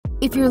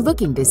If you're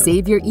looking to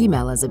save your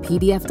email as a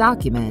PDF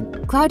document,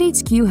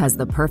 cloudHQ has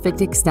the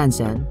perfect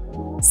extension.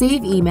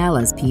 Save email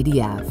as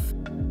PDF.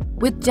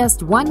 With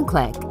just one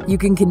click, you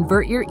can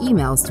convert your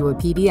emails to a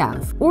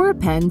PDF or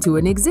append to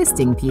an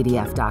existing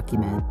PDF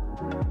document.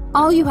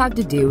 All you have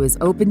to do is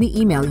open the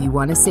email you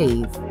want to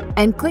save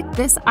and click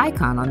this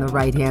icon on the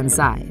right-hand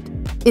side.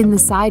 In the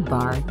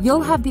sidebar,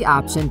 you'll have the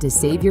option to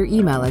save your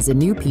email as a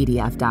new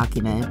PDF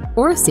document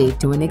or save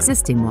to an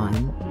existing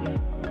one.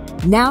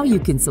 Now you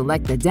can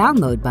select the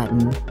download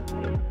button,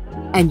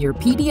 and your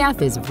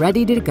PDF is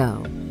ready to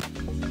go.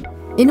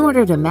 In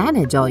order to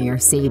manage all your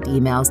saved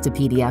emails to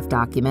PDF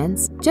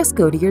documents, just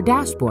go to your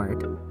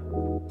dashboard.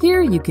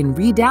 Here you can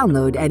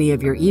re-download any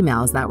of your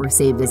emails that were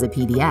saved as a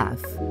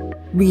PDF,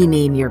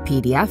 rename your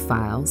PDF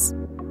files,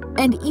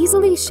 and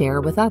easily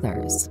share with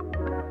others.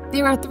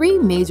 There are 3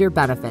 major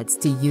benefits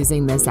to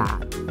using this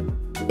app.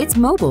 It's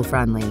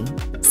mobile-friendly.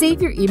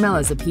 Save your email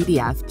as a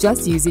PDF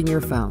just using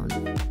your phone.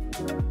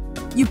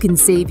 You can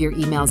save your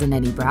emails in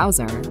any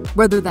browser,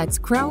 whether that's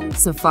Chrome,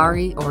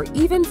 Safari, or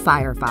even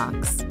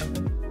Firefox.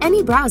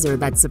 Any browser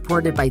that's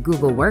supported by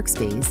Google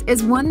Workspace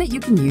is one that you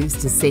can use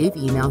to save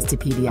emails to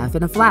PDF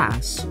in a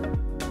flash.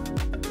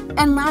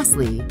 And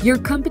lastly, your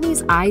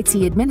company's IT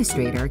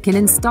administrator can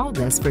install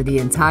this for the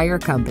entire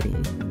company.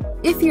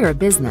 If you're a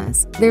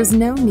business, there's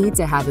no need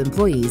to have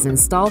employees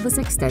install this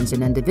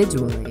extension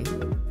individually.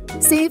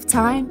 Save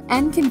time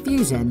and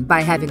confusion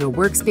by having a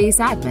Workspace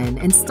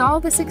admin install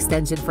this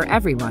extension for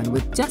everyone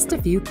with just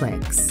a few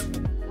clicks.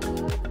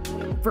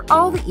 For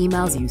all the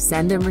emails you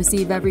send and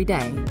receive every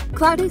day,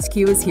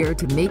 cloudHQ is here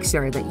to make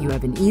sure that you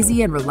have an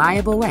easy and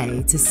reliable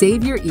way to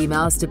save your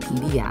emails to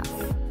PDF.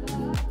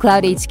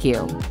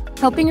 cloudHQ,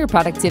 helping your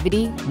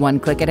productivity one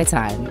click at a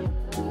time.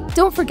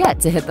 Don't forget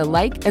to hit the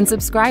like and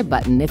subscribe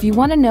button if you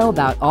want to know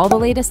about all the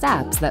latest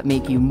apps that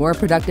make you more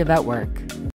productive at work.